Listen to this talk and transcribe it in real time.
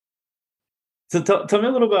So tell me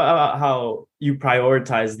a little bit about how you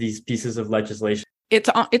prioritize these pieces of legislation. It's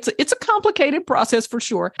a complicated process for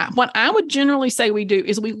sure. What I would generally say we do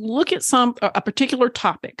is we look at a particular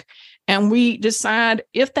topic and we decide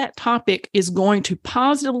if that topic is going to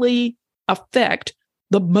positively affect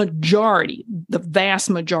the vast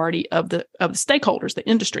majority of the stakeholders, the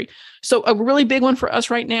industry. So a really big one for us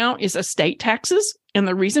right now is estate taxes. And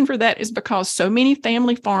the reason for that is because so many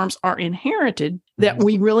family farms are inherited that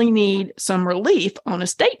we really need some relief on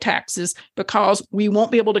estate taxes, because we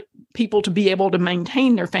won't be able to people to be able to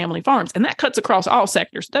maintain their family farms. And that cuts across all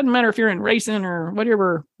sectors. Doesn't matter if you're in racing or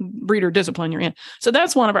whatever breeder discipline you're in. So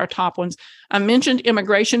that's one of our top ones. I mentioned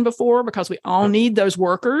immigration before because we all need those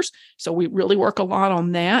workers. So we really work a lot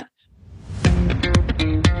on that.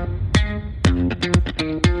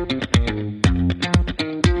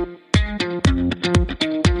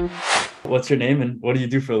 What's your name and what do you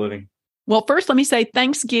do for a living? Well, first, let me say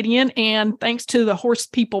thanks, Gideon, and thanks to the Horse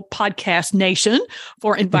People Podcast Nation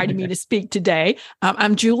for inviting me to speak today.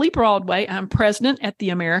 I'm Julie Broadway. I'm president at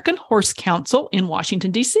the American Horse Council in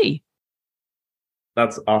Washington, D.C.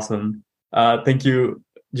 That's awesome. Thank you,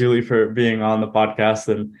 Julie, for being on the podcast.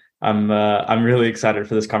 And I'm really excited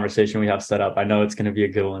for this conversation we have set up. I know it's going to be a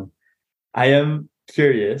good one. I am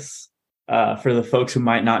curious, for the folks who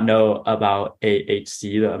might not know about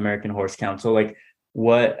AHC, the American Horse Council,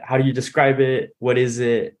 how do you describe it? What is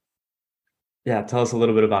it? Yeah, tell us a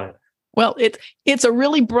little bit about it. Well, it's a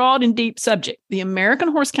really broad and deep subject. The American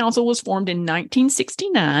Horse Council was formed in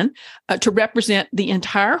 1969 to represent the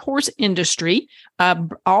entire horse industry,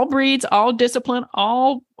 all breeds, all discipline,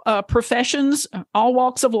 all professions, all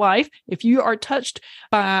walks of life. If you are touched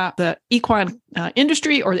by the equine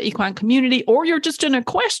industry or the equine community, or you're just an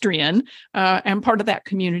equestrian and part of that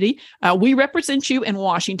community, we represent you in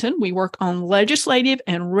Washington. We work on legislative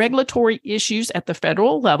and regulatory issues at the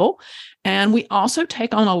federal level. And we also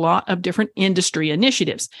take on a lot of different industry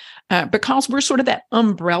initiatives because we're sort of that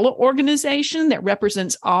umbrella organization that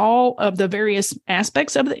represents all of the various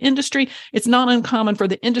aspects of the industry. It's not uncommon for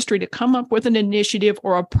the industry to come up with an initiative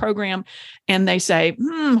or a program and they say,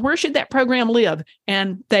 where should that program live?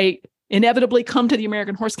 And they inevitably come to the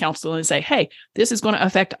American Horse Council and say, hey, this is going to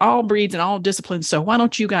affect all breeds and all disciplines. So why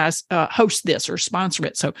don't you guys host this or sponsor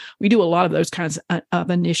it? So we do a lot of those kinds of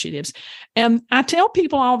initiatives. And I tell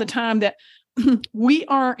people all the time that we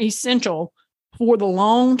are essential for the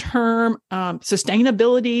long-term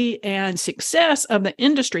sustainability and success of the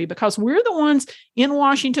industry, because we're the ones in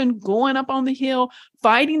Washington going up on the Hill,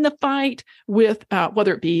 fighting the fight with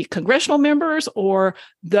whether it be congressional members or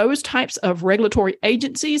those types of regulatory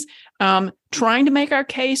agencies, trying to make our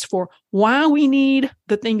case for why we need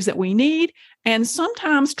the things that we need, and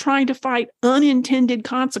sometimes trying to fight unintended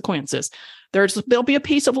consequences. There'll be a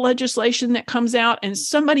piece of legislation that comes out and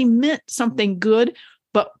somebody meant something good,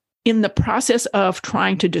 but in the process of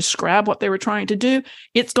trying to describe what they were trying to do,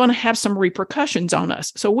 it's going to have some repercussions on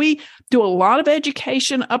us. So we do a lot of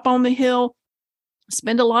education up on the Hill,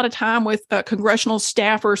 spend a lot of time with congressional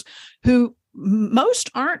staffers who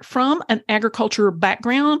most aren't from an agriculture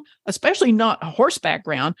background, especially not a horse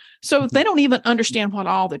background. So they don't even understand what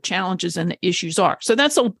all the challenges and the issues are. So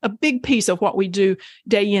that's a big piece of what we do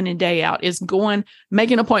day in and day out, is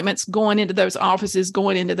making appointments, going into those offices,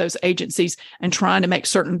 going into those agencies, and trying to make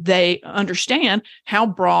certain they understand how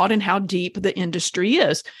broad and how deep the industry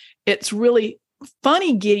is. It's really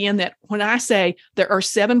funny, Gideon, that when I say there are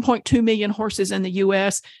 7.2 million horses in the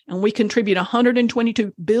U.S. and we contribute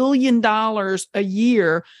 $122 billion a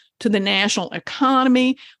year to the national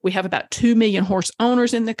economy, we have about 2 million horse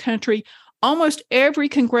owners in the country. Almost every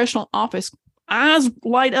congressional office, eyes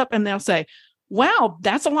light up and they'll say, wow,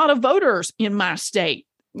 that's a lot of voters in my state.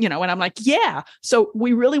 And I'm like, yeah. So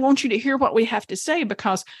we really want you to hear what we have to say,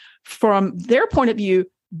 because from their point of view,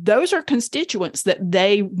 those are constituents that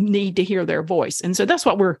they need to hear their voice. And so that's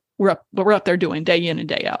what we're up there doing day in and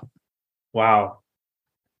day out. Wow.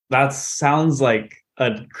 That sounds like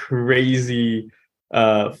a crazy,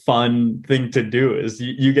 fun thing to do. Is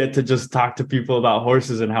you get to just talk to people about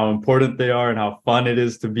horses and how important they are and how fun it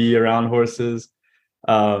is to be around horses.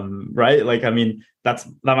 Right. That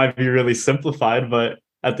might be really simplified, but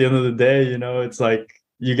at the end of the day, it's like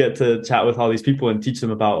you get to chat with all these people and teach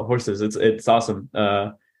them about horses. It's awesome.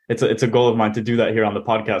 It's a goal of mine to do that here on the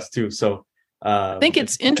podcast too. So I think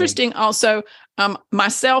it's interesting also.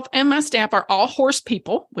 Myself and my staff are all horse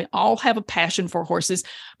people. We all have a passion for horses,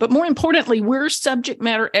 but more importantly, we're subject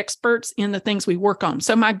matter experts in the things we work on.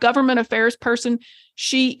 So my government affairs person,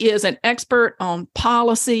 she is an expert on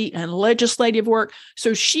policy and legislative work.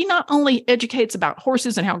 So she not only educates about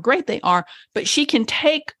horses and how great they are, but she can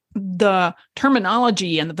take the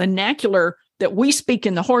terminology and the vernacular that we speak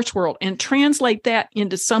in the horse world and translate that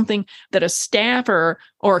into something that a staffer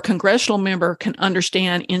or a congressional member can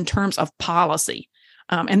understand in terms of policy.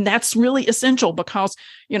 And that's really essential because,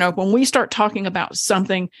 when we start talking about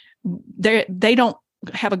something, they don't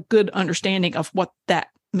have a good understanding of what that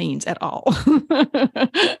means at all.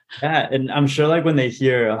 Yeah, and I'm sure like when they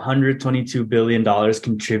hear $122 billion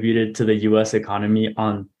contributed to the US economy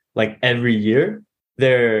on like every year,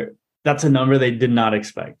 that's a number they did not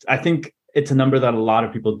expect. I think it's a number that a lot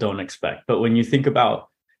of people don't expect. But when you think about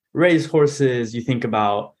race horses, you think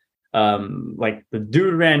about like the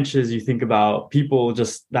dude ranches, you think about people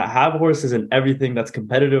just that have horses and everything that's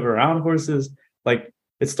competitive around horses, like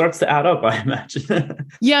it starts to add up, I imagine.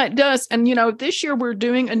 Yeah, it does. And, this year we're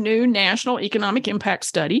doing a new national economic impact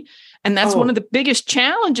study. And that's one of the biggest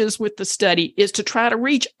challenges with the study is to try to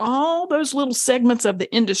reach all those little segments of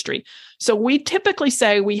the industry. So we typically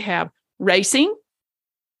say we have racing,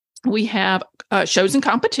 we have shows and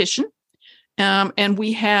competition, and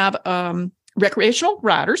we have recreational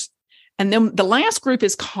riders. And then the last group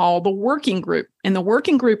is called the working group. And the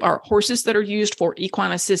working group are horses that are used for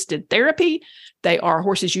equine assisted therapy. They are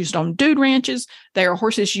horses used on dude ranches. They are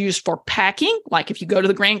horses used for packing. Like if you go to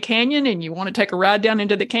the Grand Canyon and you want to take a ride down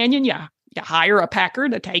into the canyon, you hire a packer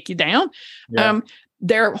to take you down. Yeah.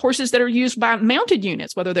 There are horses that are used by mounted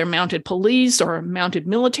units, whether they're mounted police or mounted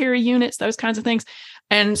military units, those kinds of things.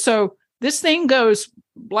 And so this thing goes,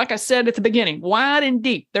 like I said at the beginning, wide and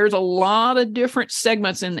deep. There's a lot of different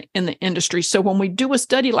segments in the industry. So when we do a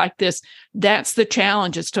study like this, that's the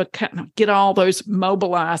challenge, is to kind of get all those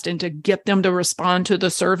mobilized and to get them to respond to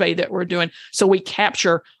the survey that we're doing. So we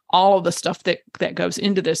capture all of the stuff that goes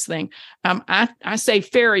into this thing. I say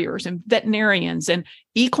farriers and veterinarians and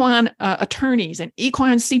equine attorneys and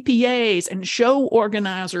equine CPAs and show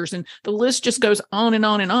organizers. And the list just goes on and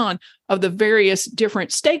on and on of the various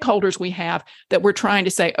different stakeholders we have that we're trying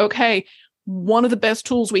to say, okay, one of the best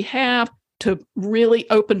tools we have to really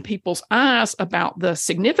open people's eyes about the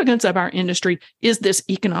significance of our industry is this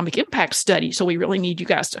economic impact study. So we really need you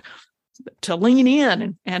guys to lean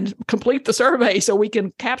in and complete the survey so we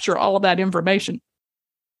can capture all of that information.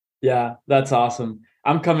 Yeah, that's awesome.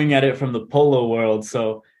 I'm coming at it from the polo world.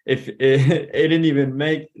 So if it didn't even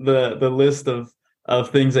make the list of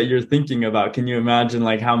things that you're thinking about, can you imagine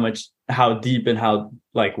like how deep and how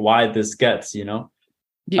like wide this gets,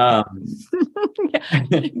 Yeah.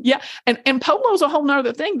 Yeah. And polo is a whole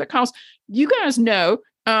nother thing because you guys know,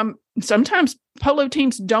 sometimes polo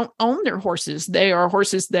teams don't own their horses. They are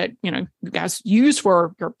horses that, you guys use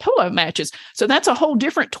for your polo matches. So that's a whole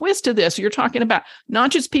different twist to this. You're talking about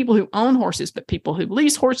not just people who own horses, but people who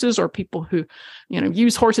lease horses or people who,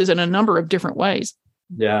 use horses in a number of different ways.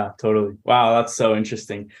 Yeah, totally. Wow, that's so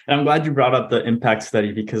interesting. And I'm glad you brought up the impact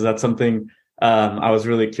study because that's something I was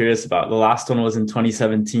really curious about. The last one was in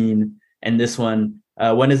 2017. And this one,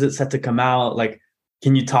 when is it set to come out? Like,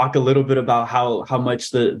 can you talk a little bit about how much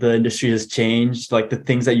the industry has changed, like the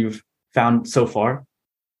things that you've found so far?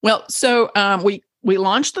 Well, so we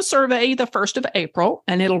launched the survey the 1st of April,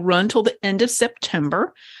 and it'll run till the end of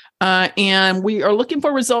September. And we are looking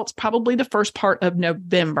for results probably the first part of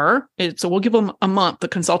November. So we'll give them a month, the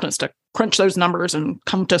consultants, to crunch those numbers and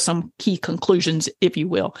come to some key conclusions, if you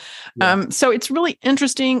will. Yeah. So it's really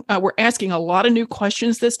interesting. We're asking a lot of new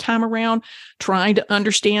questions this time around, trying to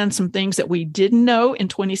understand some things that we didn't know in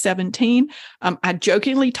 2017. I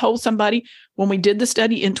jokingly told somebody when we did the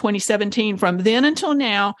study in 2017, from then until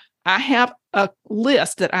now, I have a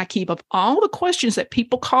list that I keep of all the questions that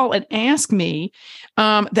people call and ask me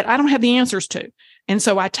that I don't have the answers to. And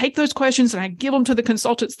so I take those questions and I give them to the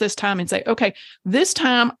consultants this time and say, okay, this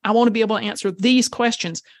time I want to be able to answer these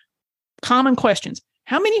questions, common questions.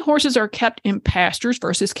 How many horses are kept in pastures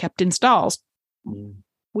versus kept in stalls?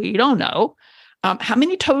 We don't know. How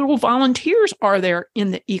many total volunteers are there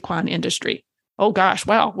in the equine industry? Oh gosh,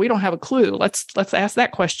 well, we don't have a clue. Let's ask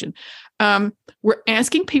that question. We're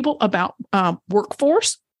asking people about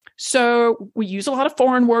workforce. So we use a lot of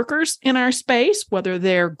foreign workers in our space, whether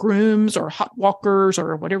they're grooms or hot walkers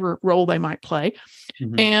or whatever role they might play.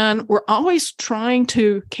 Mm-hmm. And we're always trying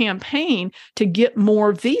to campaign to get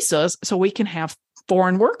more visas so we can have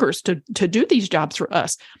foreign workers to do these jobs for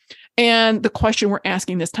us. And the question we're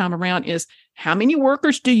asking this time around is, how many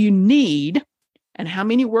workers do you need and how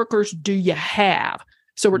many workers do you have?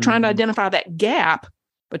 So we're trying to identify that gap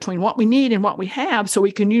between what we need and what we have, so we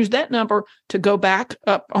can use that number to go back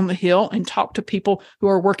up on the hill and talk to people who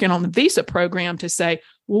are working on the visa program to say,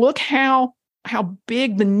 look how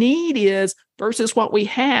big the need is versus what we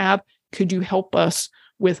have. Could you help us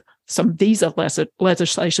with some visa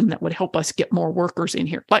legislation that would help us get more workers in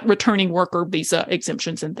here, like returning worker visa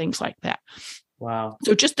exemptions and things like that. Wow.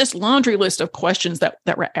 So just this laundry list of questions that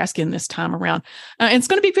we're asking this time around. And it's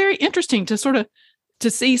going to be very interesting to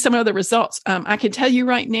see some of the results. I can tell you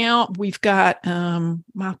right now, we've got,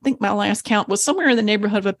 I think my last count was somewhere in the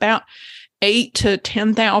neighborhood of about 8,000 to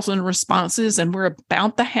 10,000 responses, and we're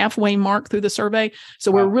about the halfway mark through the survey.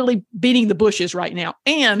 So we're really beating the bushes right now.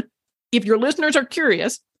 And if your listeners are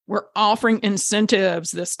curious, we're offering incentives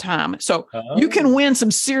this time. So you can win some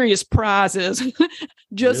serious prizes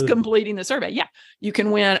just completing the survey. Yeah. You can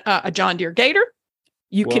win a John Deere Gator.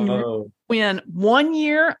 You can win 1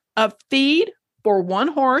 year of feed for one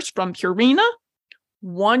horse from Purina,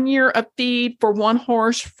 1 year of feed for one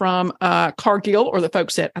horse from Cargill, or the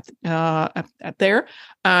folks at there.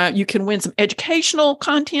 You can win some educational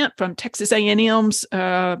content from Texas A&M's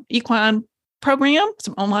equine program,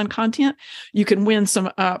 some online content. You can win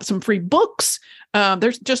some free books.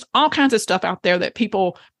 There's just all kinds of stuff out there that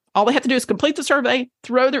people, all they have to do is complete the survey,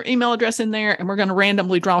 throw their email address in there, and we're going to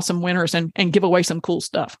randomly draw some winners and give away some cool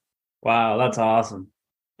stuff. Wow, that's awesome.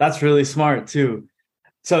 That's really smart too.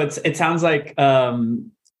 So it sounds like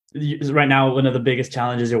right now one of the biggest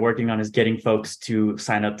challenges you're working on is getting folks to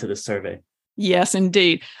sign up to the survey. Yes,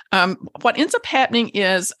 indeed. What ends up happening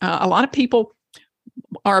is a lot of people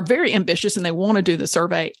are very ambitious and they want to do the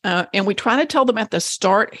survey. And we try to tell them at the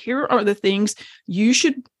start, here are the things you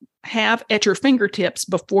should have at your fingertips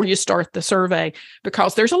before you start the survey,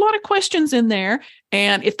 because there's a lot of questions in there.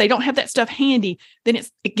 And if they don't have that stuff handy, then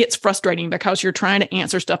it gets frustrating because you're trying to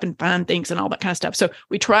answer stuff and find things and all that kind of stuff. So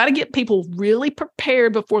we try to get people really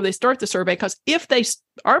prepared before they start the survey, because if they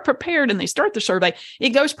are prepared and they start the survey,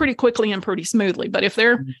 it goes pretty quickly and pretty smoothly. But if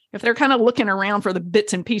they're kind of looking around for the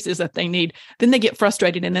bits and pieces that they need, then they get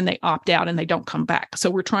frustrated and then they opt out and they don't come back.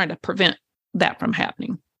 So we're trying to prevent that from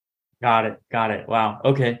happening. Got it. Wow.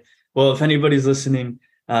 Okay. Well, if anybody's listening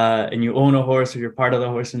and you own a horse or you're part of the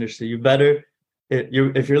horse industry, you better,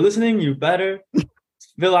 if you're listening, you better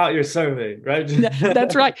fill out your survey, right?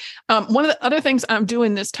 That's right. One of the other things I'm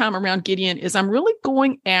doing this time around, Gideon, is I'm really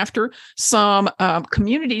going after some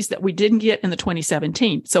communities that we didn't get in the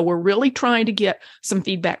 2017. So we're really trying to get some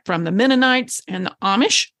feedback from the Mennonites and the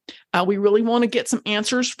Amish. We really want to get some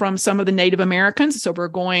answers from some of the Native Americans. So we're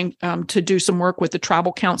going to do some work with the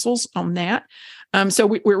tribal councils on that. So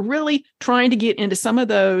we're really trying to get into some of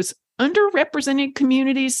those underrepresented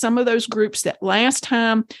communities, some of those groups that last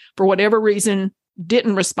time, for whatever reason,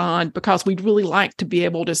 didn't respond, because we'd really like to be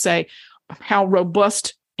able to say how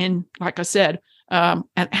robust and, like I said, and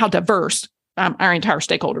how diverse our entire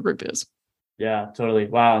stakeholder group is. Yeah, totally.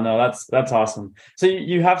 Wow. No, that's awesome. So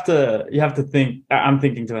you have to think, I'm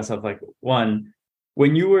thinking to myself, like, one,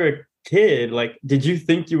 when you were a kid, like, did you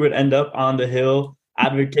think you would end up on the Hill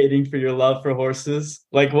advocating for your love for horses?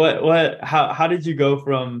 Like how did you go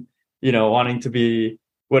from, wanting to be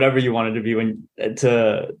whatever you wanted to be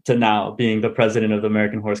to now being the president of the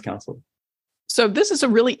American Horse Council? So this is a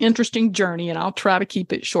really interesting journey, and I'll try to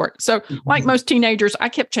keep it short. So like most teenagers, I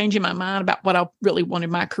kept changing my mind about what I really wanted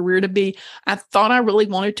my career to be. I thought I really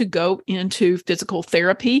wanted to go into physical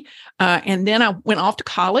therapy. And then I went off to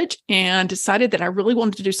college and decided that I really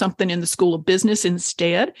wanted to do something in the School of Business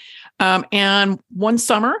instead. And one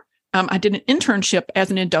summer, I did an internship as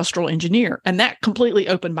an industrial engineer, and that completely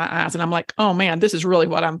opened my eyes. And I'm like, oh man, this is really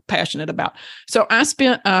what I'm passionate about. So I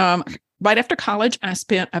spent, right after college, I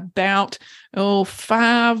spent about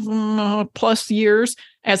 5 plus years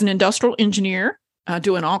as an industrial engineer,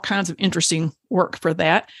 doing all kinds of interesting work for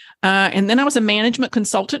that. And then I was a management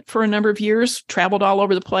consultant for a number of years, traveled all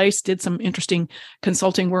over the place, did some interesting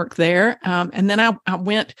consulting work there. And then I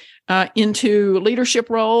went into leadership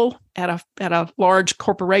role at a large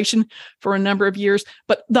corporation for a number of years.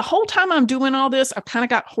 But the whole time I'm doing all this, I've kind of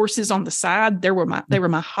got horses on the side. They were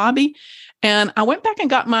my hobby. And I went back and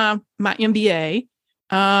got my MBA.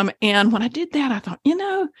 And when I did that, I thought,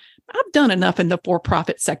 I've done enough in the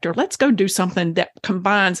for-profit sector. Let's go do something that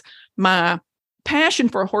combines my passion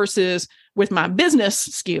for horses with my business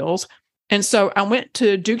skills. And so I went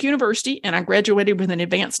to Duke University and I graduated with an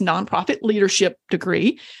advanced nonprofit leadership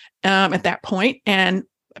degree at that point, and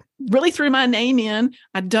really threw my name in.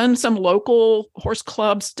 I'd done some local horse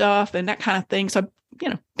club stuff and that kind of thing. So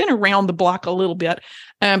been around the block a little bit,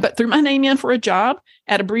 but threw my name in for a job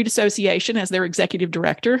at a breed association as their executive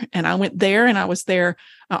director. And I went there and I was there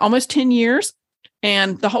almost 10 years.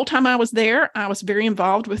 And the whole time I was there, I was very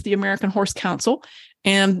involved with the American Horse Council.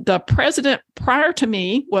 And the president prior to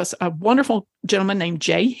me was a wonderful gentleman named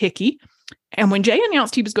Jay Hickey. And when Jay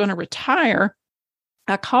announced he was going to retire,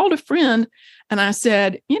 I called a friend and I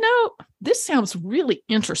said, this sounds really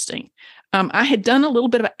interesting. I had done a little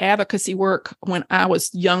bit of advocacy work when I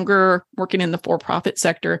was younger, working in the for-profit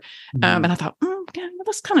sector, and I thought, yeah,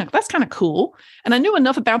 that's kind of cool. And I knew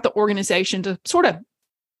enough about the organization to sort of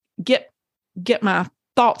get my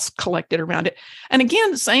thoughts collected around it. And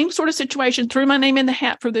again, the same sort of situation, threw my name in the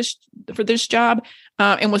hat for this job,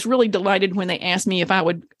 and was really delighted when they asked me if I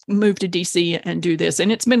would move to DC and do this.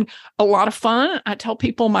 And it's been a lot of fun. I tell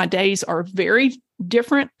people my days are very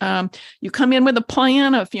different. You come in with a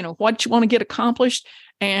plan of, what you want to get accomplished,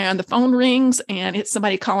 and the phone rings and it's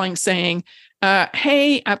somebody calling saying,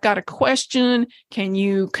 hey, I've got a question. Can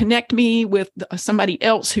you connect me with somebody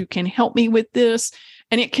else who can help me with this?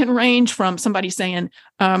 And it can range from somebody saying,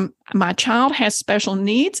 my child has special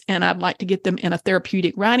needs and I'd like to get them in a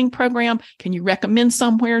therapeutic riding program. Can you recommend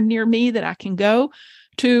somewhere near me that I can go?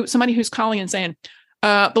 To somebody who's calling and saying,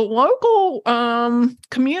 the local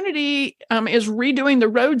community is redoing the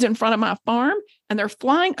roads in front of my farm, and they're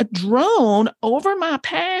flying a drone over my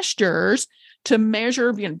pastures to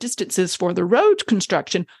measure distances for the road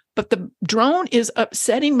construction. But the drone is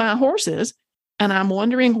upsetting my horses. And I'm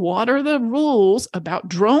wondering, what are the rules about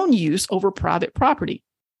drone use over private property?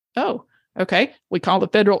 Oh, okay. We call the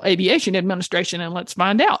Federal Aviation Administration and let's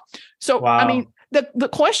find out. So, Wow. I mean, the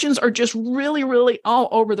questions are just really, really all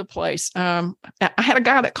over the place. I had a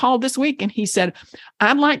guy that called this week and he said,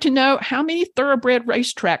 I'd like to know how many thoroughbred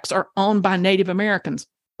racetracks are owned by Native Americans.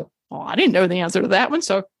 Well, I didn't know the answer to that one.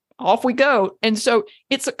 So off we go. And so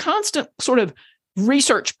it's a constant sort of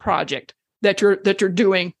research project that you're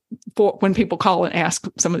doing for when people call and ask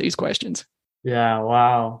some of these questions. Yeah,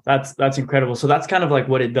 wow. That's incredible. So that's kind of like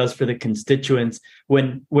what it does for the constituents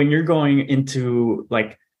when you're going into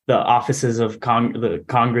like the offices of the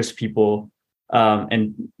Congress people,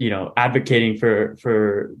 and advocating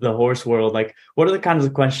for the horse world. Like, what are the kinds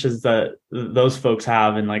of questions that those folks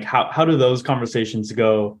have, and like how do those conversations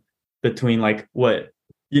go between like what?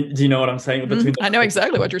 Do you know what I'm saying? Between I know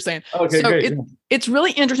exactly what you're saying. Okay, so great. It's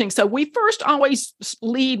really interesting. So we first always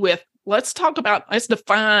lead with, let's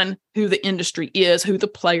define who the industry is, who the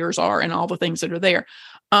players are, and all the things that are there.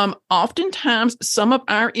 Oftentimes, some of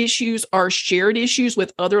our issues are shared issues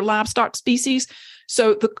with other livestock species.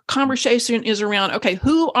 So the conversation is around, okay,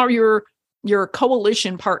 who are your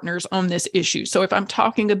coalition partners on this issue? So if I'm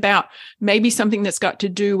talking about maybe something that's got to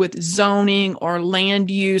do with zoning or land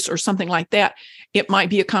use or something like that, it might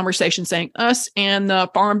be a conversation saying us and the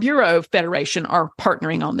Farm Bureau Federation are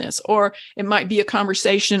partnering on this. Or it might be a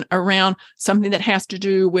conversation around something that has to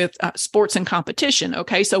do with sports and competition.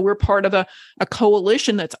 Okay, so we're part of a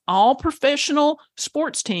coalition that's all professional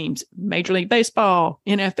sports teams, Major League Baseball,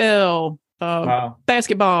 NFL, Wow.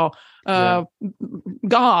 basketball,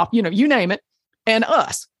 golf, you name it, and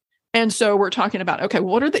us. And so we're talking about, okay,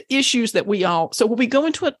 what are the issues that so when we go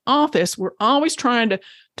into an office, we're always trying to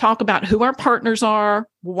talk about who our partners are,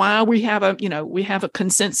 why we have a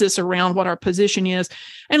consensus around what our position is.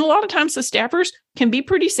 And a lot of times the staffers can be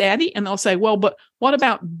pretty savvy and they'll say, well, but what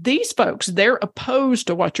about these folks? They're opposed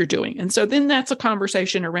to what you're doing. And so then that's a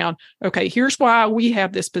conversation around, okay, here's why we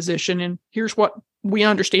have this position and here's what we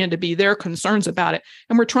understand to be their concerns about it.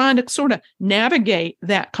 And we're trying to sort of navigate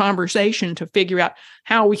that conversation to figure out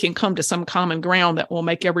how we can come to some common ground that will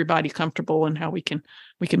make everybody comfortable and how we can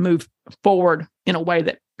move forward in a way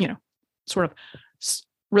that, sort of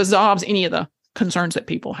resolves any of the concerns that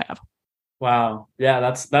people have. Wow. Yeah,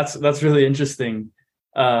 that's really interesting.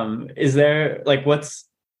 Is there like what's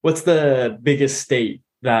the biggest state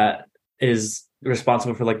that is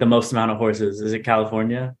responsible for like the most amount of horses? Is it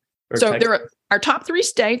California? So our top three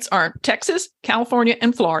states are Texas, California,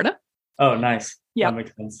 and Florida. Oh, nice. Yeah, that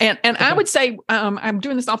makes sense. And I would say I'm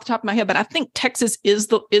doing this off the top of my head, but I think Texas is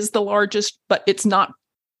the largest, but it's not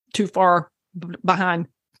too far behind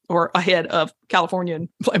or ahead of California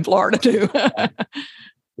and Florida too.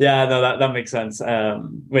 Yeah, no, that makes sense.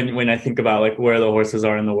 When I think about like where the horses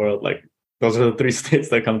are in the world, like those are the three states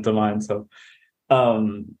that come to mind. So,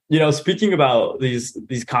 speaking about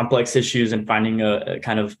these complex issues and finding a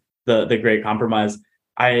kind of the great compromise,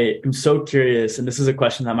 I am so curious, and this is a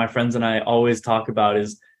question that my friends and I always talk about,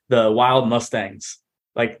 is the wild Mustangs,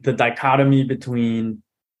 like the dichotomy between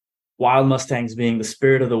wild Mustangs being the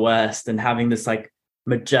spirit of the West and having this like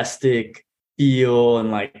majestic feel. And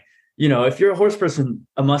like, if you're a horse person,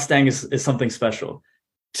 a Mustang is something special.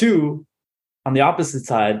 Two, on the opposite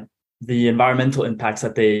side, the environmental impacts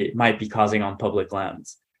that they might be causing on public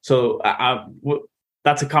lands. So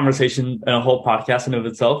that's a conversation and a whole podcast in of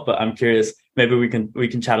itself, but I'm curious, maybe we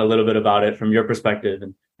can chat a little bit about it from your perspective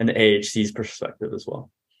and the AHC's perspective as well.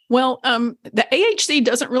 Well, the AHC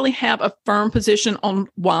doesn't really have a firm position on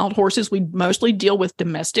wild horses. We mostly deal with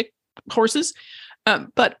domestic horses.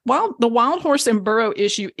 But while the wild horse and burro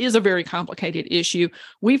issue is a very complicated issue,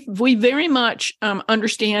 we very much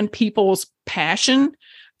understand people's passion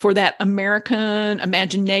for that American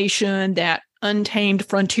imagination, that untamed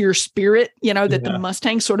frontier spirit, that the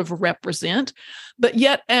Mustangs sort of represent. But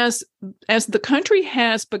yet, as the country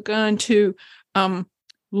has begun to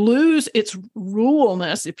lose its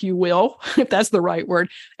ruralness, if you will, if that's the right word,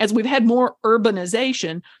 as we've had more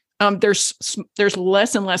urbanization, there's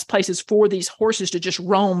less and less places for these horses to just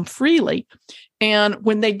roam freely. And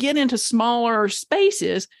when they get into smaller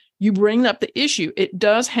spaces, you bring up the issue. It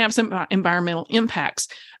does have some environmental impacts.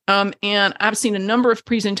 And I've seen a number of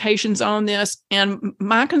presentations on this. And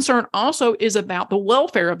my concern also is about the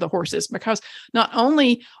welfare of the horses, because not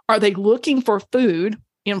only are they looking for food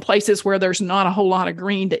in places where there's not a whole lot of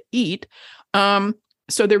green to eat,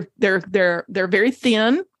 so they're very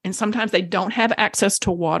thin, and sometimes they don't have access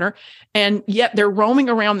to water, and yet they're roaming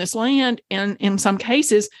around this land. And in some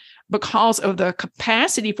cases, because of the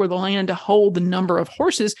capacity for the land to hold the number of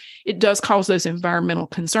horses, it does cause those environmental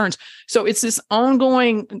concerns. So it's this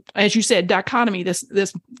ongoing, as you said, dichotomy, this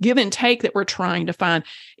give and take that we're trying to find.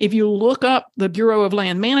 If you look up the Bureau of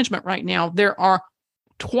Land Management right now, there are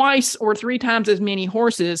twice or three times as many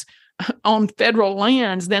horses on federal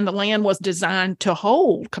lands than the land was designed to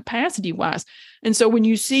hold capacity-wise. And so when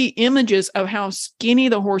you see images of how skinny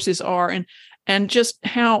the horses are and just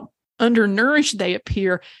how undernourished they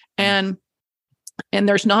appear, and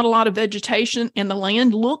there's not a lot of vegetation, and the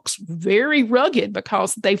land looks very rugged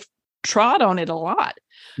because they've trod on it a lot.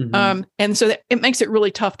 Mm-hmm. And so it makes it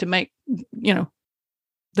really tough to make,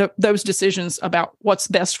 those decisions about what's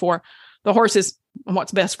best for the horses and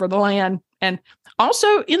what's best for the land. And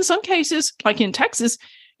also, in some cases, like in Texas,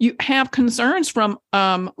 you have concerns from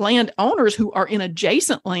landowners who are in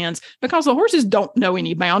adjacent lands because the horses don't know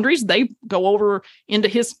any boundaries. They go over into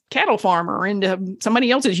his cattle farm or into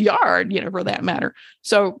somebody else's yard, for that matter.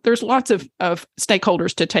 So there's lots of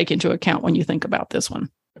stakeholders to take into account when you think about this one.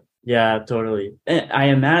 Yeah, totally. And I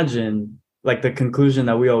imagine like the conclusion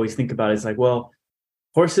that we always think about is like, well,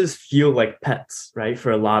 horses feel like pets, right?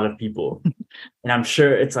 For a lot of people. And I'm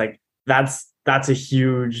sure it's like, that's a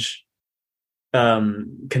huge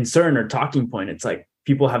concern or talking point. It's like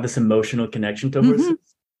people have this emotional connection to horses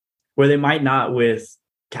where they might not with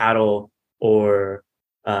cattle or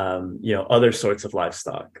other sorts of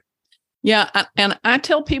livestock. Yeah, and I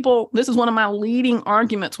tell people, this is one of my leading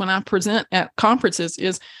arguments when I present at conferences,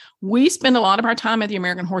 is we spend a lot of our time at the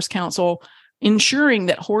American Horse Council ensuring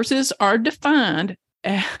that horses are defined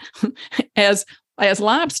as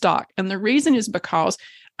livestock. And the reason is because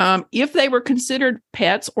if they were considered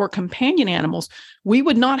pets or companion animals, we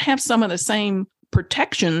would not have some of the same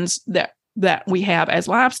protections that we have as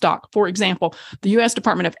livestock. For example, the U.S.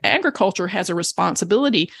 Department of Agriculture has a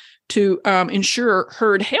responsibility to ensure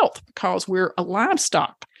herd health because we're a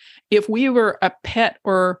livestock. If we were a pet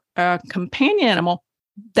or a companion animal,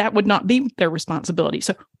 that would not be their responsibility.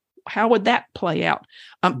 So how would that play out?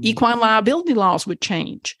 Equine liability laws would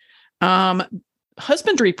change.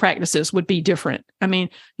 Husbandry practices would be different. I mean,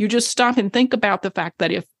 you just stop and think about the fact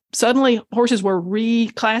that if suddenly horses were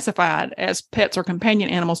reclassified as pets or companion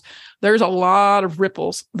animals, there's a lot of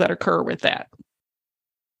ripples that occur with that.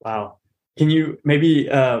 Wow. Can you maybe,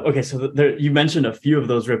 so you mentioned a few of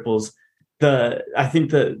those ripples. I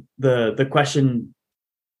think the question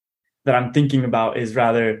that I'm thinking about is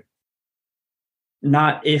rather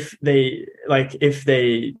not if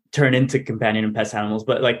they turn into companion and pest animals,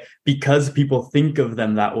 but like because people think of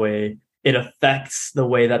them that way, it affects the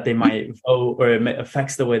way that they might vote, or it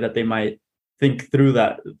affects the way that they might think through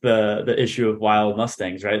the issue of wild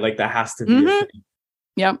Mustangs, right? Like that has to be a thing.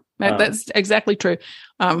 Yeah, that's exactly true.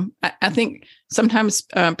 I think sometimes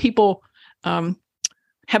people have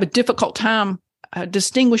a difficult time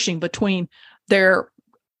distinguishing between their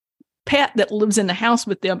pet that lives in the house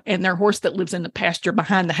with them and their horse that lives in the pasture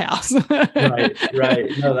behind the house.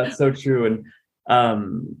 Right. No, that's so true.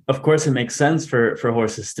 And of course, it makes sense for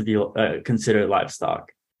horses to be considered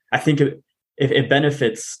livestock. I think it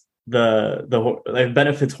benefits it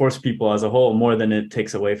benefits horse people as a whole more than it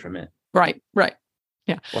takes away from it. Right.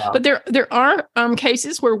 Yeah. Wow. But there are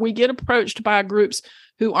cases where we get approached by groups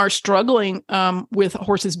who are struggling with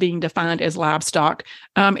horses being defined as livestock.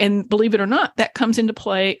 And believe it or not, that comes into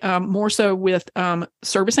play more so with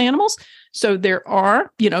service animals. So there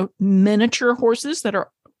are, miniature horses that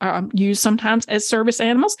are used sometimes as service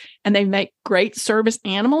animals, and they make great service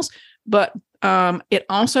animals. But it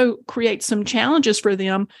also creates some challenges for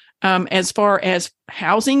them as far as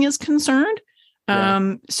housing is concerned.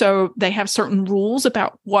 So they have certain rules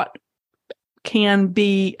about what can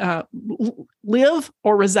be live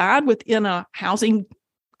or reside within a housing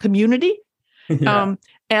community.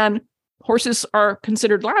 And horses are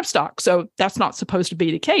considered livestock. So that's not supposed to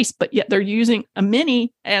be the case, but yet they're using a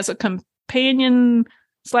mini as a companion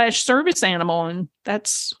 / service animal. And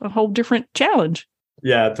that's a whole different challenge.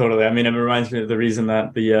 Yeah, totally. I mean, it reminds me of the reason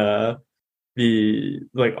that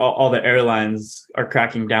all the airlines are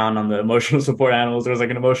cracking down on the emotional support animals. There's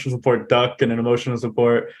like an emotional support duck and an emotional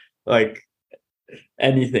support, like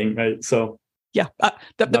anything, right? So yeah,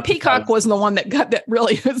 the peacock was the one that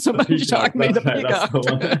really so much shocked me. The peacock.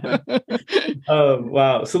 Oh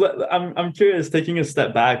wow! So I'm curious. Taking a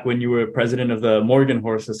step back, when you were president of the Morgan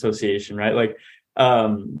Horse Association, right? Like,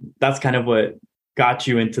 that's kind of what got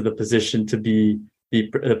you into the position to be the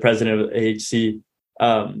president of AHC.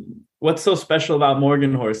 What's so special about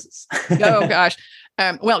Morgan horses? Oh gosh!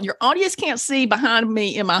 Well, your audience can't see behind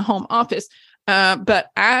me in my home office. But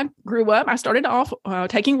I grew up, I started off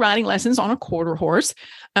taking riding lessons on a quarter horse.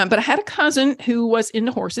 But I had a cousin who was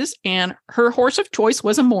into horses, and her horse of choice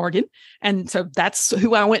was a Morgan. And so that's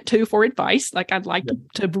who I went to for advice. Like, I'd like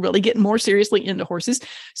to really get more seriously into horses.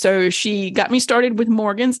 So she got me started with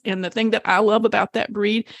Morgans. And the thing that I love about that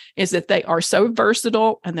breed is that they are so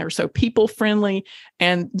versatile and they're so people friendly,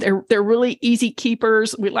 and they're really easy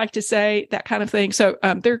keepers. We like to say that kind of thing. So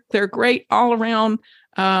they're great all around.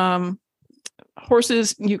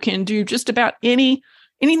 Horses, you can do just about anything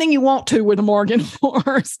you want to with a Morgan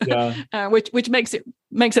horse, which makes it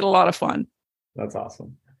a lot of fun. That's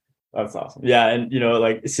awesome. Yeah, and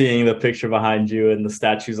like seeing the picture behind you and the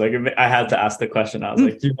statues, like I had to ask the question. I was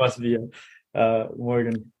like, you must be a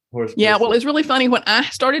Morgan horse. Yeah, well, it's really funny. When I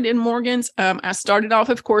started in Morgans, I started off,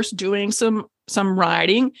 of course, doing some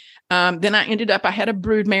riding. Then I had a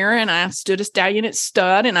broodmare, and I stood a stallion at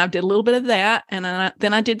stud, and I did a little bit of that. And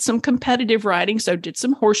then I did some competitive riding. So did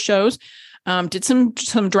some horse shows, did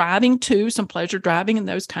some driving too, some pleasure driving and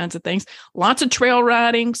those kinds of things. Lots of trail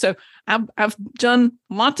riding. So I've done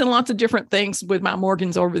lots and lots of different things with my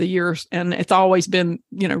Morgans over the years. And it's always been,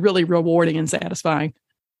 really rewarding and satisfying.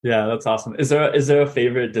 Yeah, that's awesome. Is there a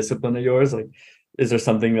favorite discipline of yours? Like, is there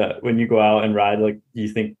something that when you go out and ride, like, you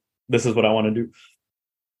think this is what I want to do?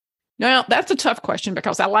 Now, that's a tough question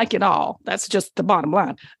because I like it all. That's just the bottom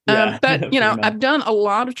line. Yeah, but, I've done a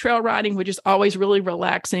lot of trail riding, which is always really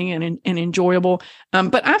relaxing and enjoyable.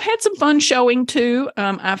 But I've had some fun showing too.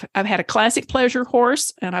 I've had a classic pleasure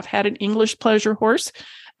horse, and I've had an English pleasure horse.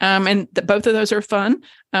 And both of those are fun.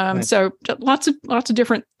 Nice. So lots of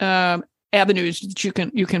different avenues that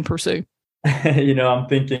you can pursue. I'm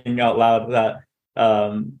thinking out loud that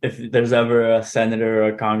if there's ever a senator or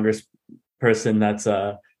a congressperson that's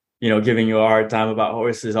giving you a hard time about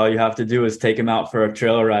horses, all you have to do is take them out for a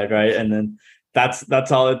trail ride, right? And then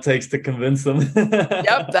that's all it takes to convince them.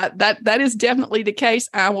 Yep, that is definitely the case.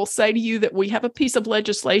 I will say to you that we have a piece of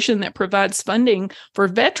legislation that provides funding for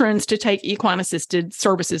veterans to take equine-assisted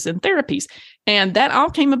services and therapies. And that all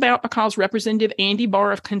came about because Representative Andy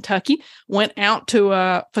Barr of Kentucky went out to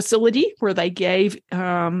a facility where they gave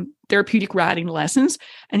therapeutic riding lessons.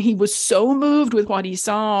 And he was so moved with what he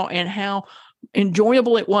saw and how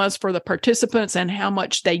enjoyable it was for the participants and how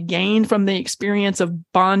much they gained from the experience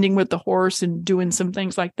of bonding with the horse and doing some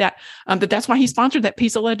things like that. That's why he sponsored that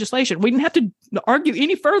piece of legislation. We didn't have to argue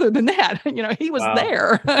any further than that. He was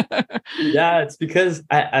there. Yeah, it's because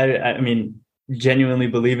I mean, genuinely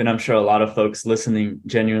believe, and I'm sure a lot of folks listening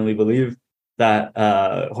genuinely believe that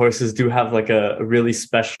horses do have like a really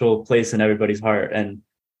special place in everybody's heart. And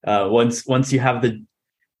once you have the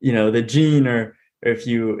gene, or if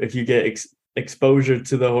you get exposure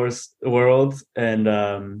to the horse world and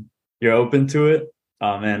you're open to it,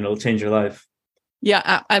 man, it'll change your life.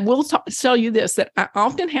 Yeah, I will tell you this, that I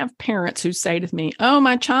often have parents who say to me, oh,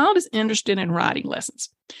 my child is interested in riding lessons.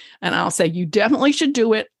 And I'll say, you definitely should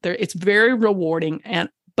do it. It's very rewarding.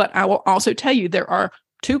 But I will also tell you, there are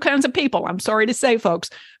two kinds of people. I'm sorry to say, folks,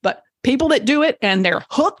 but people that do it and they're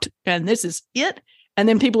hooked and this is it. And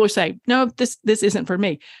then people who say, no, this isn't for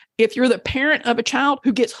me. If you're the parent of a child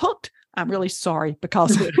who gets hooked, I'm really sorry,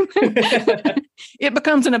 because it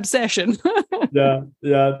becomes an obsession. Yeah,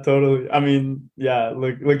 totally. I mean, yeah,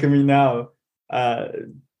 look at me now.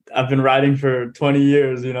 I've been riding for 20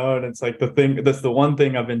 years, and it's like that's the one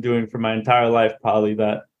thing I've been doing for my entire life, probably,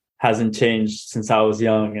 that hasn't changed since I was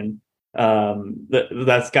young. And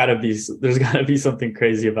there's got to be something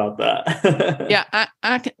crazy about that. Yeah,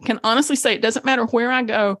 I can honestly say it doesn't matter where I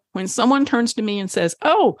go. When someone turns to me and says,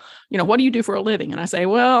 oh, what do you do for a living? And I say,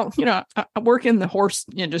 well, I work in the horse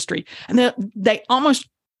industry. And they almost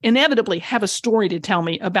inevitably have a story to tell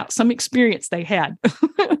me about some experience they had.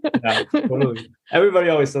 Yeah, totally. Everybody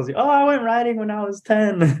always tells you, "Oh, I went riding when I was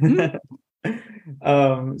 10."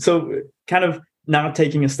 So kind of now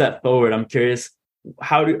taking a step forward, I'm curious,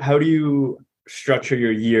 how do you structure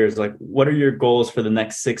your years? Like, what are your goals for the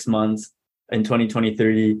next 6 months in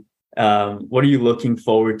 2023? What are you looking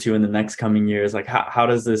forward to in the next coming years? Like, how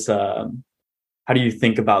does this, how do you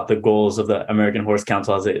think about the goals of the American Horse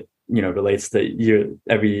Council as it, relates to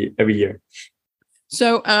every year?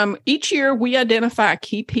 So each year we identify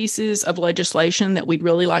key pieces of legislation that we'd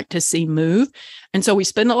really like to see move. And so we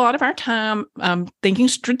spend a lot of our time thinking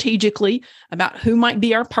strategically about who might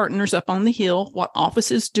be our partners up on the Hill. What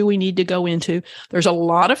offices do we need to go into? There's a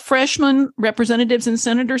lot of freshman representatives and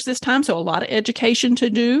senators this time, so a lot of education to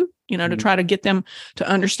do, to try to get them to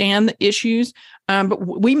understand the issues. But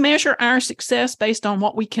we measure our success based on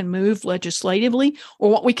what we can move legislatively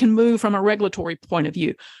or what we can move from a regulatory point of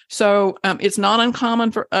view. So it's not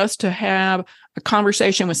uncommon for us to have a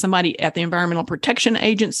conversation with somebody at the Environmental Protection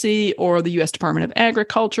Agency or the U.S. Department of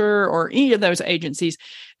Agriculture or any of those agencies,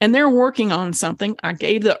 and they're working on something. I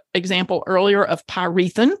gave the example earlier of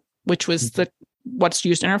pyrethrin, which was what's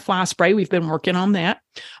used in our fly spray. We've been working on that.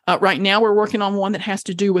 Right now, we're working on one that has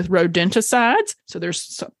to do with rodenticides. So there's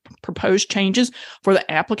some proposed changes for the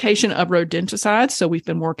application of rodenticides. So we've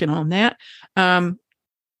been working on that.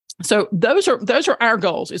 So those are our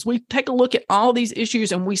goals, is we take a look at all these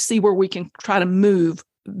issues and we see where we can try to move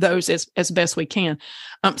those as best we can.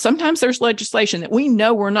 Sometimes there's legislation that we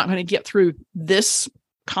know we're not going to get through this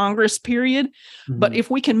Congress period, but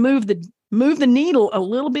if we can move the needle a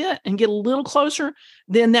little bit and get a little closer,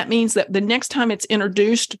 then that means that the next time it's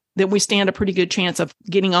introduced, then we stand a pretty good chance of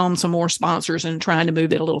getting on some more sponsors and trying to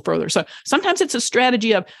move it a little further. So sometimes it's a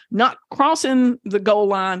strategy of not crossing the goal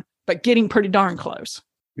line, but getting pretty darn close.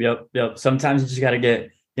 Yep. Sometimes you just got to get,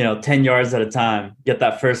 10 yards at a time, get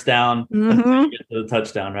that first down, until you get to the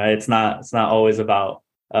touchdown, right? It's not always about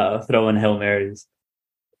throwing Hail Marys.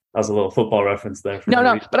 That was a little football reference there.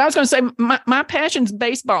 No, but I was going to say my passion's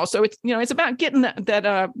baseball. So it's, it's about getting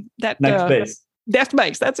that next base. Next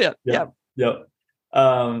base. That's it. Yep.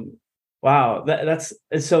 Wow.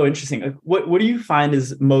 It's so interesting. What do you find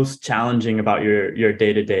is most challenging about your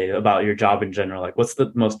day-to-day, about your job in general? Like, what's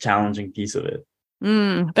the most challenging piece of it?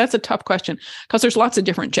 That's a tough question because there's lots of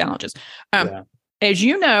different challenges. As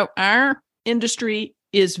you know, our industry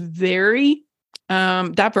is very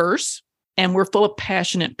diverse and we're full of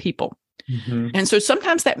passionate people. And so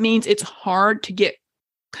sometimes that means it's hard to get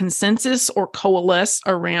consensus or coalesce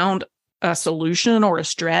around a solution or a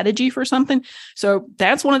strategy for something. So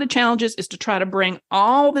that's one of the challenges, is to try to bring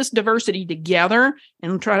all this diversity together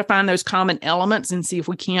and try to find those common elements and see if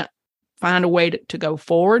we can't find a way to go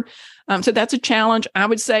forward. So that's a challenge. I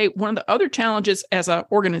would say one of the other challenges as an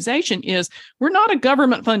organization is we're not a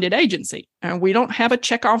government-funded agency, and we don't have a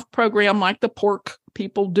checkoff program like the pork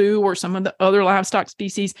people do or some of the other livestock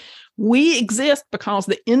species. We exist because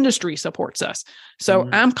the industry supports us. So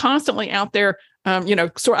I'm constantly out there, I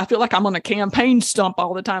feel like I'm on a campaign stump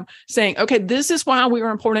all the time saying, okay, this is why we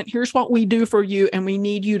are important. Here's what we do for you. And we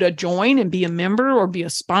need you to join and be a member or be a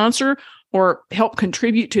sponsor or help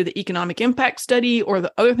contribute to the economic impact study or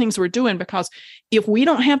the other things we're doing. Because if we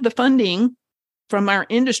don't have the funding from our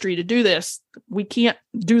industry to do this, we can't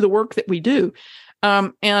do the work that we do.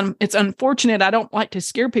 And it's unfortunate. I don't like to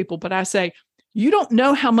scare people, but I say, you don't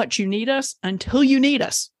know how much you need us until you need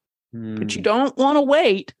us. But you don't want to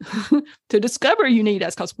wait to discover you need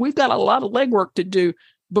us, because we've got a lot of legwork to do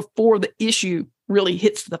before the issue really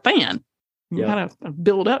hits the fan. You got to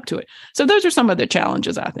build up to it. So those are some of the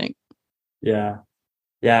challenges, I think. Yeah.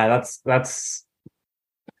 That's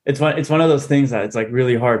it's one of those things that it's like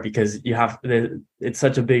really hard, because it's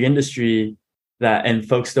such a big industry and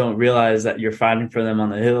folks don't realize that you're fighting for them on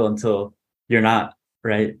the Hill until you're not,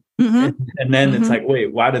 right? And then it's like,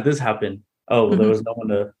 wait, why did this happen? Oh, well, there was no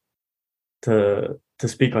one to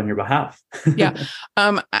speak on your behalf.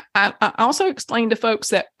 I also explained to folks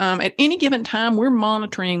that at any given time, we're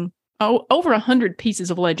monitoring over 100 pieces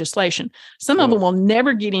of legislation. Some of them will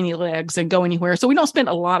never get any legs and go anywhere. So we don't spend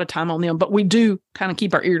a lot of time on them, but we do kind of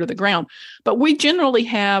keep our ear to the ground. But we generally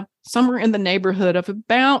have somewhere in the neighborhood of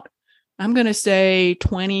about, I'm going to say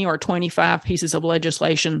 20 or 25 pieces of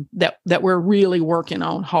legislation that we're really working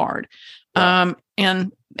on hard. Wow.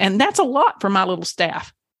 And that's a lot for my little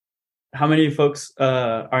staff. How many folks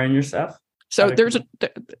are in your staff? So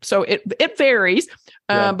it varies,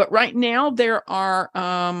 but right now there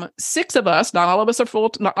are 6 of us. Not all of us are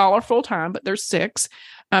not all are full time, but there's 6.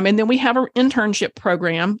 And then we have our internship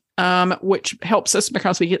program, which helps us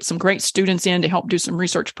because we get some great students in to help do some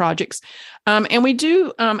research projects. And we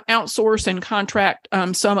do outsource and contract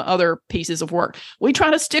some other pieces of work. We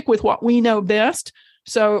try to stick with what we know best.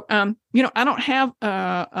 So, I don't have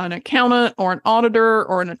an accountant or an auditor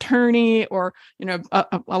or an attorney or,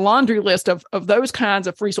 a laundry list of those kinds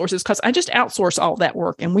of resources because I just outsource all that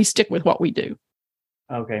work and we stick with what we do.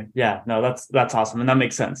 Okay. Yeah, no, that's awesome. And that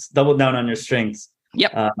makes sense. Double down on your strengths.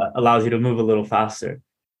 Yep. Allows you to move a little faster.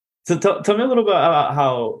 So tell me a little bit about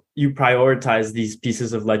how you prioritize these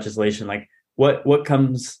pieces of legislation. Like what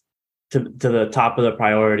comes to the top of the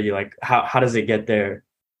priority? Like how does it get there?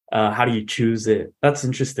 How do you choose it? That's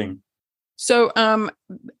interesting. So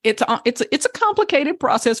it's a complicated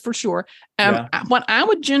process for sure. What I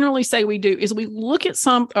would generally say we do is we look at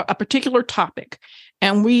a particular topic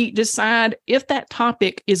and we decide if that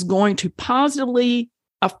topic is going to positively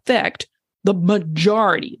affect the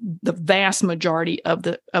vast majority of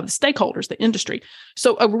the stakeholders, the industry.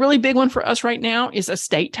 So a really big one for us right now is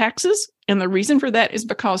estate taxes. And the reason for that is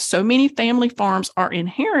because so many family farms are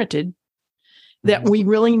inherited that we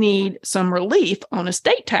really need some relief on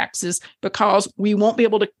estate taxes because we won't be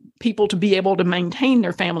able to people to be able to maintain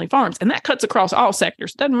their family farms. And that cuts across all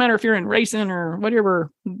sectors. Doesn't matter if you're in racing or whatever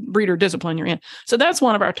breed or discipline you're in. So that's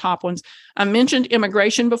one of our top ones. I mentioned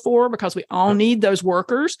immigration before because we all need those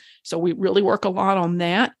workers. So we really work a lot on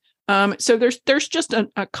that. So there's just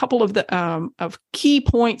a couple of the of key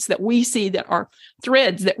points that we see that are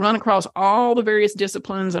threads that run across all the various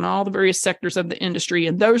disciplines and all the various sectors of the industry.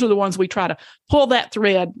 And those are the ones we try to pull that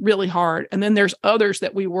thread really hard. And then there's others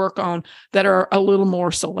that we work on that are a little more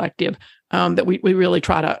selective that we really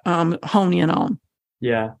try to hone in on.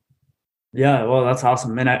 Yeah. Yeah. Well, that's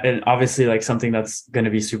awesome. And obviously like something that's going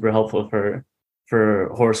to be super helpful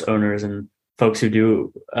for horse owners and folks who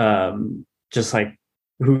do just like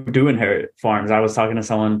who do inherit farms. I was talking to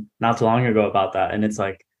someone not too long ago about that. And it's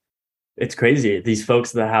like, it's crazy. These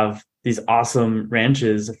folks that have these awesome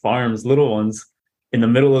ranches, farms, little ones in the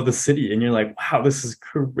middle of the city. And you're like, wow, this is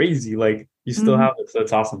crazy. Like you still have it. So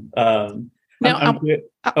it's awesome. Now,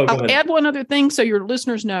 I'll add one other thing so your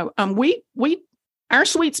listeners know. Our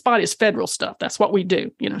sweet spot is federal stuff. That's what we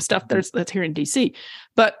do, stuff that's here in DC.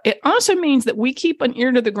 But it also means that we keep an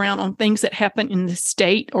ear to the ground on things that happen in the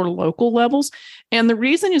state or local levels. And the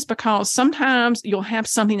reason is because sometimes you'll have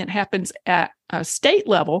something that happens at a state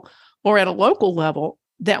level or at a local level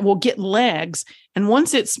that will get legs. And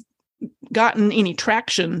once it's gotten any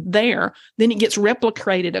traction there, then it gets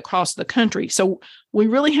replicated across the country. So we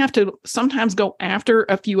really have to sometimes go after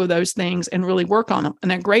a few of those things and really work on them.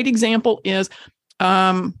 And a great example is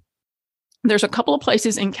there's a couple of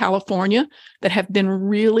places in California that have been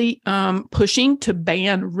really pushing to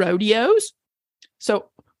ban rodeos. So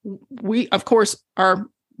we, of course,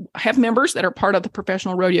 have members that are part of the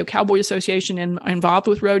Professional Rodeo Cowboy Association and involved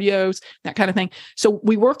with rodeos, that kind of thing. So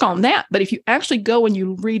we work on that. But if you actually go and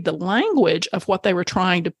you read the language of what they were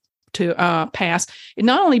trying to pass, it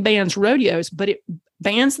not only bans rodeos, but it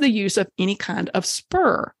bans the use of any kind of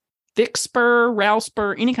spur. Fixed spur, row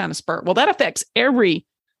spur, any kind of spur. Well, that affects every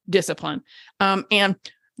discipline. And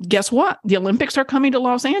guess what? The Olympics are coming to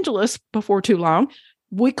Los Angeles before too long.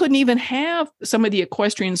 We couldn't even have some of the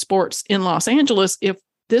equestrian sports in Los Angeles if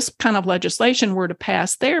this kind of legislation were to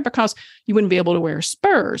pass there because you wouldn't be able to wear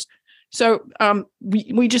spurs. So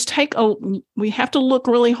we just we have to look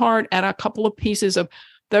really hard at a couple of pieces of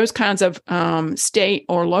those kinds of state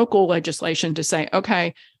or local legislation to say,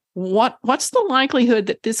 okay, what's the likelihood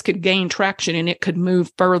that this could gain traction and it could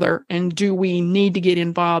move further? And do we need to get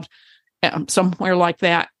involved somewhere like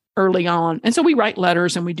that early on? And so we write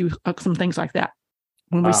letters and we do some things like that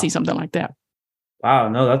when we see something like that. Wow,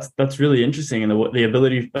 no, that's really interesting. And the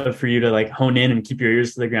ability for you to like hone in and keep your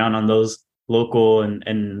ears to the ground on those local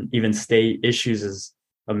and even state issues is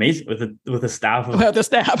amazing with a staff of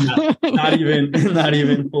not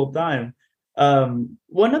even full time.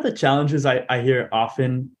 One of the challenges I hear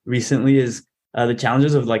often recently is the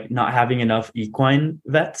challenges of like not having enough equine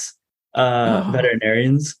vets,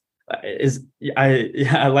 veterinarians.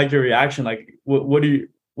 I like your reaction. Like, what do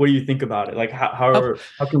you think about it? Like, how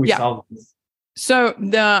can we solve this? So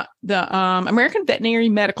the American Veterinary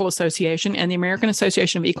Medical Association and the American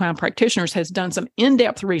Association of Equine Practitioners has done some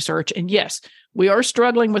in-depth research, and yes, we are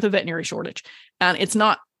struggling with a veterinary shortage, and it's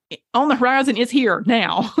not on the horizon, it's here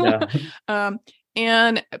now. Yeah.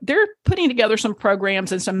 And they're putting together some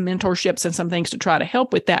programs and some mentorships and some things to try to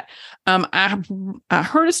help with that. I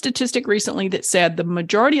heard a statistic recently that said the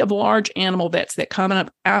majority of large animal vets that come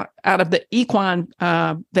up out of the equine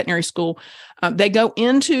veterinary school, they come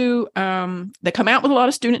out with a lot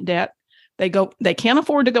of student debt. They can't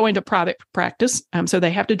afford to go into private practice. So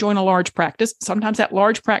they have to join a large practice. Sometimes that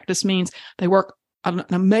large practice means they work an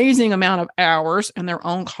amazing amount of hours and they're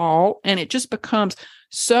on call. And it just becomes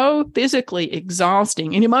so physically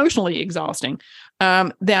exhausting and emotionally exhausting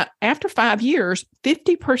that after 5 years,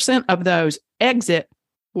 50% of those exit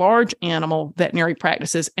large animal veterinary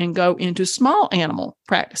practices and go into small animal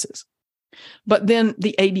practices. But then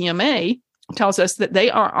the AVMA tells us that they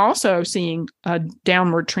are also seeing a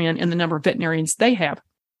downward trend in the number of veterinarians they have.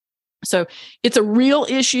 So it's a real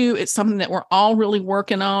issue. It's something that we're all really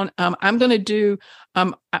working on. I'm going to do,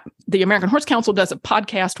 the American Horse Council does a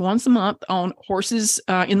podcast once a month on Horses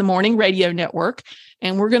in the Morning radio network.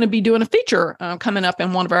 And we're going to be doing a feature coming up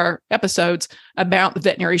in one of our episodes about the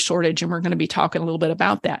veterinary shortage. And we're going to be talking a little bit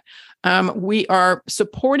about that. We are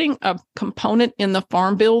supporting a component in the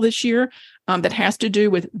Farm Bill this year that has to do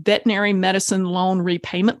with veterinary medicine loan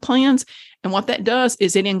repayment plans. And what that does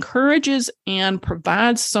is it encourages and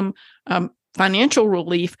provides some financial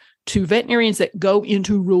relief to veterinarians that go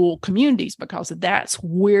into rural communities, because that's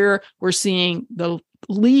where we're seeing the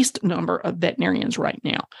least number of veterinarians right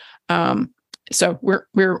now. So we're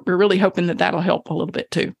really hoping that that'll help a little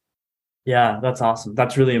bit too. Yeah, that's awesome.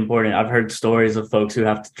 That's really important. I've heard stories of folks who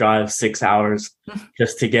have to drive 6 hours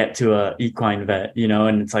just to get to a equine vet,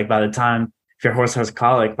 and it's like by the time, if your horse has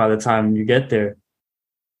colic, by the time you get there,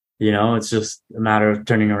 it's just a matter of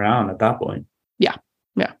turning around at that point. Yeah.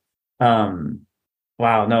 Yeah.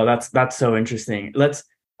 Wow. No, that's so interesting. Let's,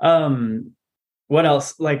 what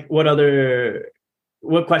else, like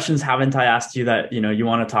what questions haven't I asked you that, you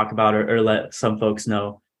want to talk about or let some folks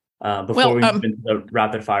know before we move into the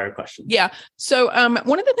rapid fire questions? Yeah. So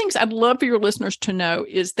one of the things I'd love for your listeners to know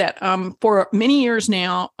is that for many years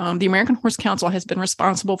now, the American Horse Council has been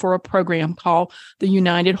responsible for a program called the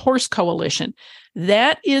United Horse Coalition.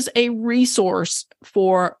 That is a resource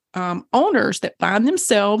for owners that find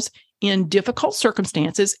themselves in difficult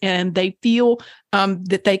circumstances and they feel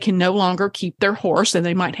that they can no longer keep their horse and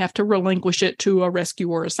they might have to relinquish it to a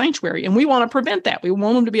rescue or a sanctuary. And we want to prevent that. We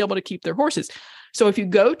want them to be able to keep their horses. So if you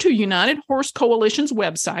go to United Horse Coalition's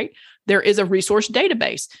website, there is a resource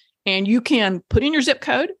database and you can put in your zip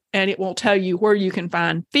code and it will tell you where you can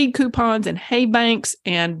find feed coupons and hay banks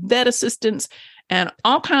and vet assistance and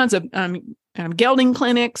all kinds of gelding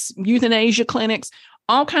clinics, euthanasia clinics,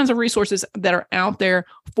 all kinds of resources that are out there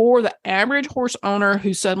for the average horse owner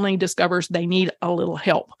who suddenly discovers they need a little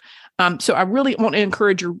help. So I really want to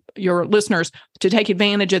encourage your listeners to take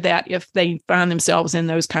advantage of that if they find themselves in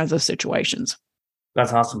those kinds of situations.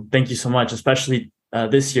 That's awesome. Thank you so much, especially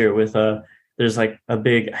this year with there's like a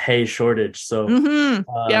big hay shortage. So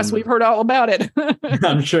yes, we've heard all about it.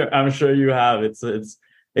 I'm sure you have.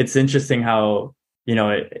 It's interesting how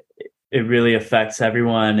it really affects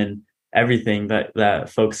everyone and everything that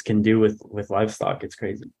folks can do with livestock. It's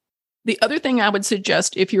crazy. The other thing I would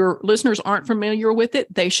suggest, if your listeners aren't familiar with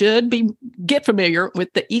it, they should get familiar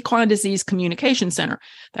with the Equine Disease Communication Center.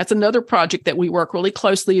 That's another project that we work really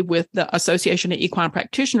closely with the Association of Equine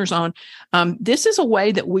Practitioners on. This is a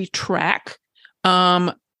way that we track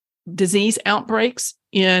disease outbreaks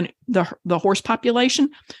in the horse population.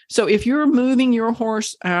 So if you're moving your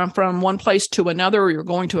horse from one place to another, or you're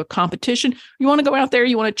going to a competition, you want to go out there,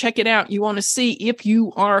 you want to check it out. You want to see if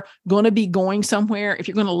you are going to be going somewhere, if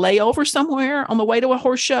you're going to lay over somewhere on the way to a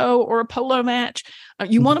horse show or a polo match.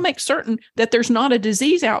 You want to make certain that there's not a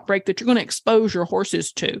disease outbreak that you're going to expose your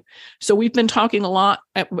horses to. So we've been talking a lot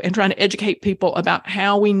and trying to educate people about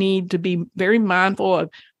how we need to be very mindful of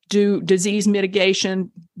do disease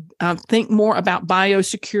mitigation, think more about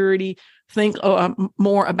biosecurity, think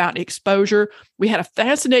more about exposure. We had a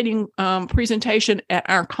fascinating presentation at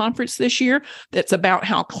our conference this year that's about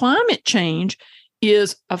how climate change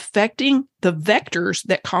is affecting the vectors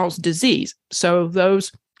that cause disease. So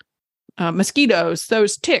those mosquitoes,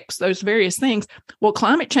 those ticks, those various things. Well,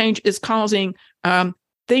 climate change is causing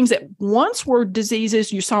things that once were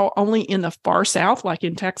diseases you saw only in the far south, like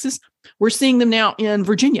in Texas. We're seeing them now in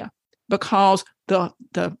Virginia because the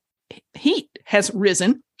heat has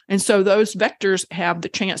risen. And so those vectors have the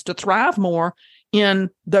chance to thrive more in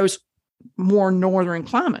those more northern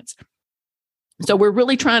climates. So we're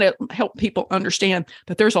really trying to help people understand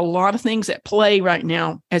that there's a lot of things at play right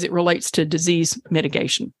now as it relates to disease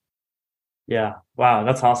mitigation. Yeah. Wow.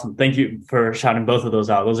 That's awesome. Thank you for shouting both of those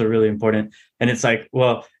out. Those are really important. And it's like,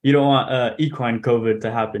 well, you don't want equine COVID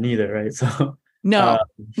to happen either, right? So no.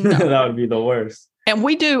 That would be the worst. And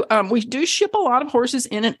we do ship a lot of horses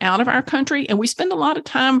in and out of our country. And we spend a lot of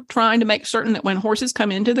time trying to make certain that when horses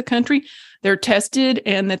come into the country, they're tested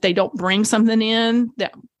and that they don't bring something in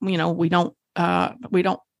that, we don't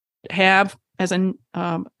have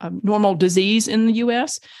a normal disease in the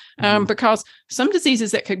U.S. Because some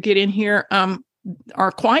diseases that could get in here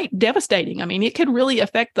are quite devastating. I mean, it could really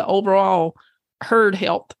affect the overall herd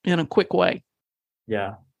health in a quick way.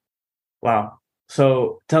 Yeah. Wow.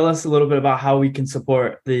 So tell us a little bit about how we can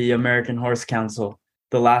support the American Horse Council.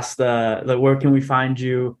 Where can we find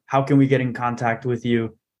you? How can we get in contact with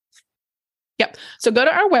you? Yep. So go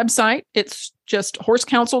to our website. It's just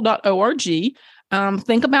horsecouncil.org.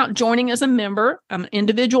 Think about joining as a member.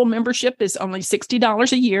 Individual membership is only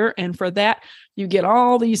 $60 a year. And for that, you get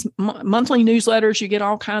all these monthly newsletters. You get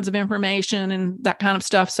all kinds of information and that kind of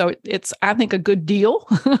stuff. So it's, I think, a good deal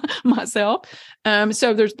myself.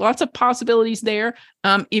 So there's lots of possibilities there.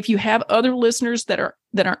 If you have other listeners that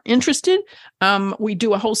are interested, we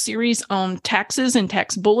do a whole series on taxes and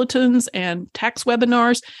tax bulletins and tax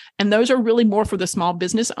webinars. And those are really more for the small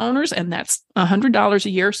business owners. And that's $100 a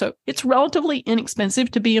year. So it's relatively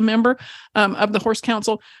inexpensive to be a member of the Horse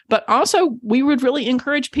Council. But also, we would really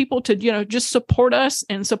encourage people to, just support us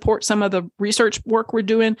and support some of the research work we're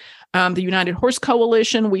doing. The United Horse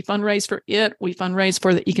Coalition, we fundraise for it. We fundraise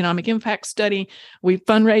for the Economic Impact Study. We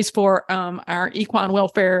fundraise for our Equine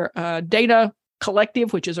Welfare Data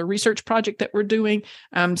Collective, which is a research project that we're doing.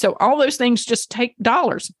 So all those things just take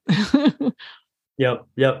dollars.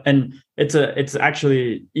 Yep. And it's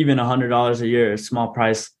actually even $100 a year, a small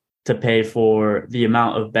price to pay for the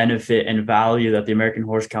amount of benefit and value that the American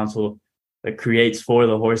Horse Council creates for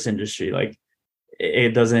the horse industry. Like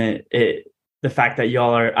the fact that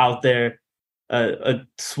y'all are out there, a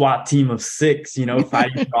SWAT team of 6,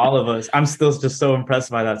 fighting for all of us. I'm still just so impressed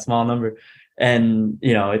by that small number. And,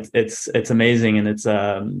 it's amazing. And it's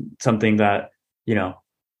something that,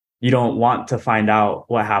 you don't want to find out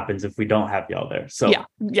what happens if we don't have y'all there. So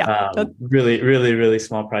really, really, really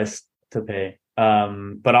small price to pay.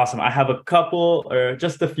 But awesome. I have a couple or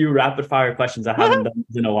just a few rapid fire questions. I haven't done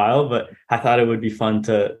this in a while, but I thought it would be fun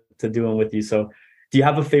to do them with you. So do you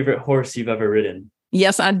have a favorite horse you've ever ridden?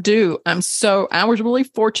 Yes, I do. I was really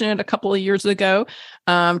fortunate a couple of years ago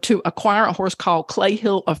to acquire a horse called Clay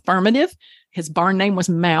Hill Affirmative. His barn name was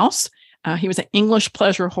Mouse. He was an English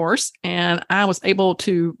pleasure horse, and I was able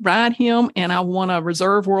to ride him, and I won a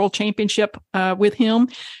reserve world championship with him.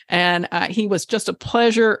 And he was just a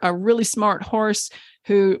pleasure, a really smart horse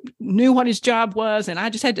who knew what his job was, and I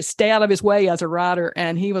just had to stay out of his way as a rider,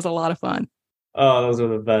 and he was a lot of fun. Oh, those are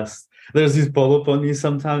the best. There's these polo ponies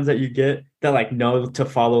sometimes that you get that know to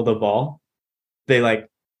follow the ball. They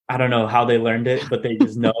I don't know how they learned it, but they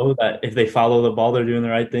just know that if they follow the ball, they're doing the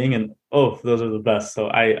right thing. And those are the best. So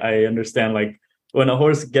I understand when a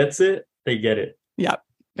horse gets it, they get it. Yeah.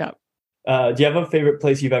 Do you have a favorite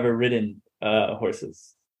place you've ever ridden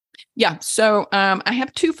horses? Yeah. So I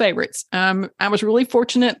have two favorites. I was really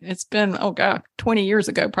fortunate. It's been, 20 years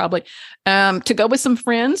ago, probably, to go with some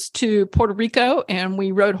friends to Puerto Rico, and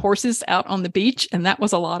we rode horses out on the beach. And that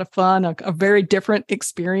was a lot of fun, a very different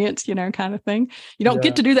experience, kind of thing. You don't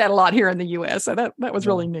get to do that a lot here in the US. So that was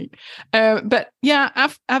really neat. But yeah,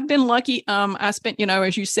 I've been lucky. I spent,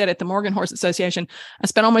 as you said, at the Morgan Horse Association, I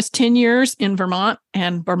spent almost 10 years in Vermont,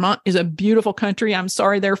 and Vermont is a beautiful country. I'm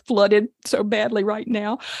sorry they're flooded so badly right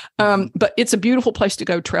now. But it's a beautiful place to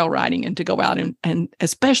go trail riding and to go out and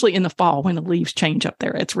especially in the fall when the leaves change up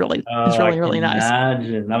there. It's really really nice.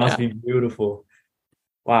 Imagine. That must be beautiful.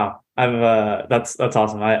 Wow. That's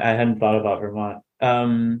awesome. I hadn't thought about Vermont.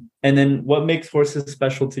 And then what makes horses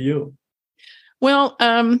special to you? Well,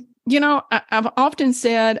 I've often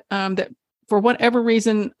said that for whatever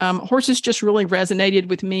reason, horses just really resonated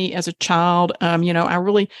with me as a child. I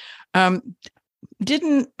really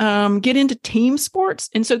didn't get into team sports.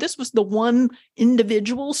 And so this was the one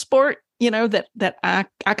individual sport, that I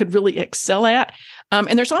could really excel at.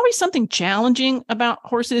 And there's always something challenging about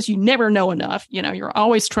horses. You never know enough. You're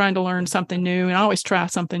always trying to learn something new and always try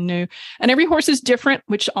something new. And every horse is different,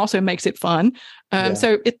 which also makes it fun.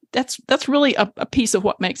 So that's really a piece of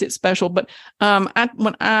what makes it special. But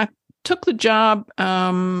when I took the job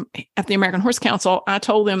at the American Horse Council, I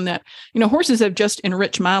told them that, horses have just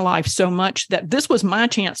enriched my life so much that this was my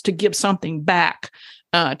chance to give something back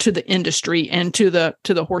to the industry and to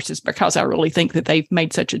the horses, because I really think that they've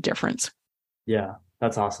made such a difference. Yeah,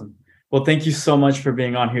 that's awesome. Well, thank you so much for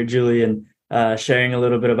being on here, Julie, and sharing a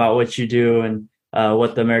little bit about what you do and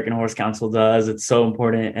what the American Horse Council does. It's so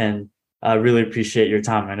important, and I really appreciate your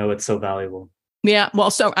time. I know it's so valuable. Yeah. Well,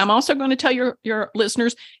 so I'm also going to tell your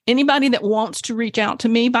listeners, anybody that wants to reach out to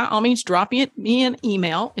me, by all means, drop me an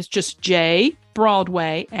email. It's just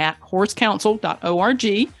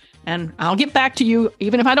jbroadway@horsecouncil.org. And I'll get back to you.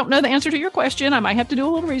 Even if I don't know the answer to your question, I might have to do a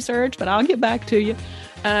little research, but I'll get back to you.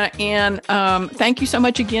 And thank you so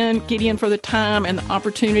much again, Gideon, for the time and the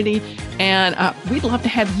opportunity. And we'd love to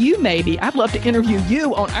have you maybe. I'd love to interview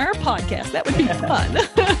you on our podcast. That would be fun.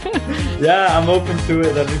 Yeah, I'm open to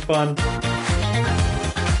it. That'd be fun.